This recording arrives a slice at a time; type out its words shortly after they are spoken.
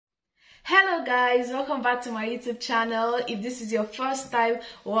Hello guys, welcome back to my YouTube channel. If this is your first time,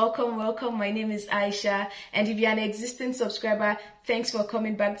 welcome. My name is Aisha, and if you're an existing subscriber, thanks for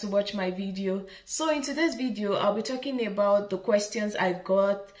coming back to watch my video. So in today's video, I'll be talking about the questions I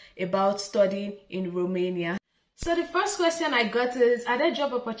got about studying in Romania. So the first question I got is, are there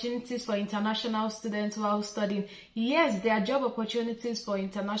job opportunities for international students while studying? Yes, there are job opportunities for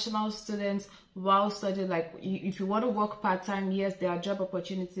international students while studying. Like if you want to work part-time, yes, there are job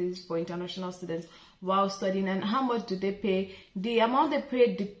opportunities for international students while studying. And how much do they pay? The amount they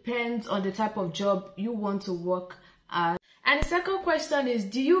pay depends on the type of job you want to work at. And the second question is,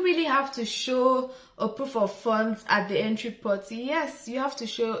 do you really have to show a proof of funds at the entry port? Yes, you have to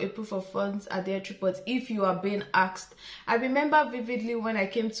show a proof of funds at the entry port if you are being asked. I remember vividly when I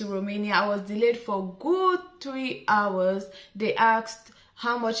came to Romania, I was delayed for a good 3 hours. They asked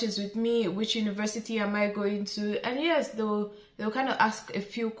how much is with me, which university am I going to, and yes, they'll kind of ask a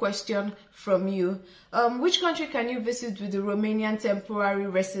few questions from you. Which country can you visit with the Romanian temporary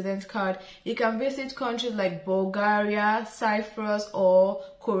resident card? You can visit countries like Bulgaria, Cyprus, or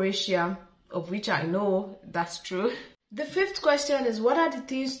Croatia, of which I know that's true. The fifth question is, what are the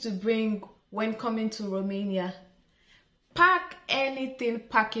things to bring when coming to Romania? Pack anything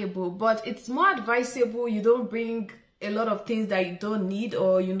packable, but it's more advisable you don't bring a lot of things that you don't need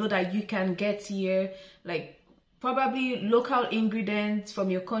or you know that you can get here, like probably local ingredients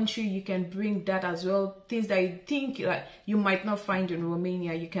from your country. You can bring that as well. Things that you think you might not find in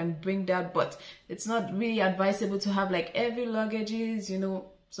Romania, you can bring that, but it's not really advisable to have like heavy luggages, you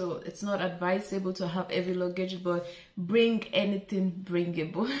know. So it's not advisable to have heavy luggage, but bring anything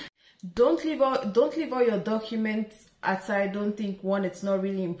bringable. Don't leave all your documents aside. Don't think it's not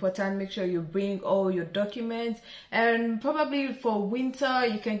really important. Make sure you bring all your documents. And probably for winter,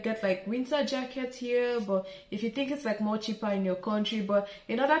 you can get like winter jacket here, but if you think it's like more cheaper in your country. But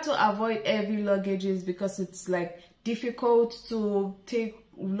in order to avoid heavy luggages, because it's like difficult to take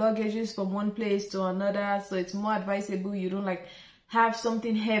luggages from one place to another, so it's more advisable you don't like have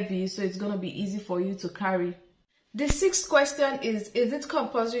something heavy, so it's gonna be easy for you to carry. The sixth question is it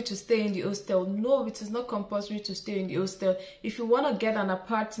compulsory to stay in the hostel? No, it is not compulsory to stay in the hostel. If you want to get an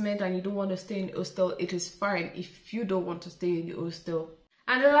apartment and you don't want to stay in the hostel, it is fine if you don't want to stay in the hostel.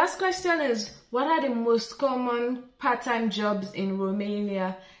 And the last question is, what are the most common part-time jobs in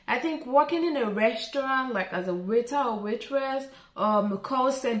Romania? I think working in a restaurant, like as a waiter or waitress, a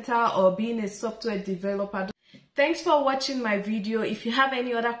call center, or being a software developer. Thanks for watching my video. If you have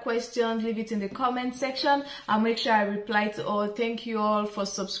any other questions, leave it in the comment section. I'll make sure I reply to all. Thank you all for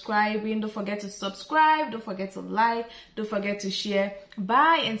subscribing. Don't forget to subscribe. Don't forget to like. Don't forget to share.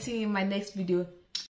 Bye, and see you in my next video.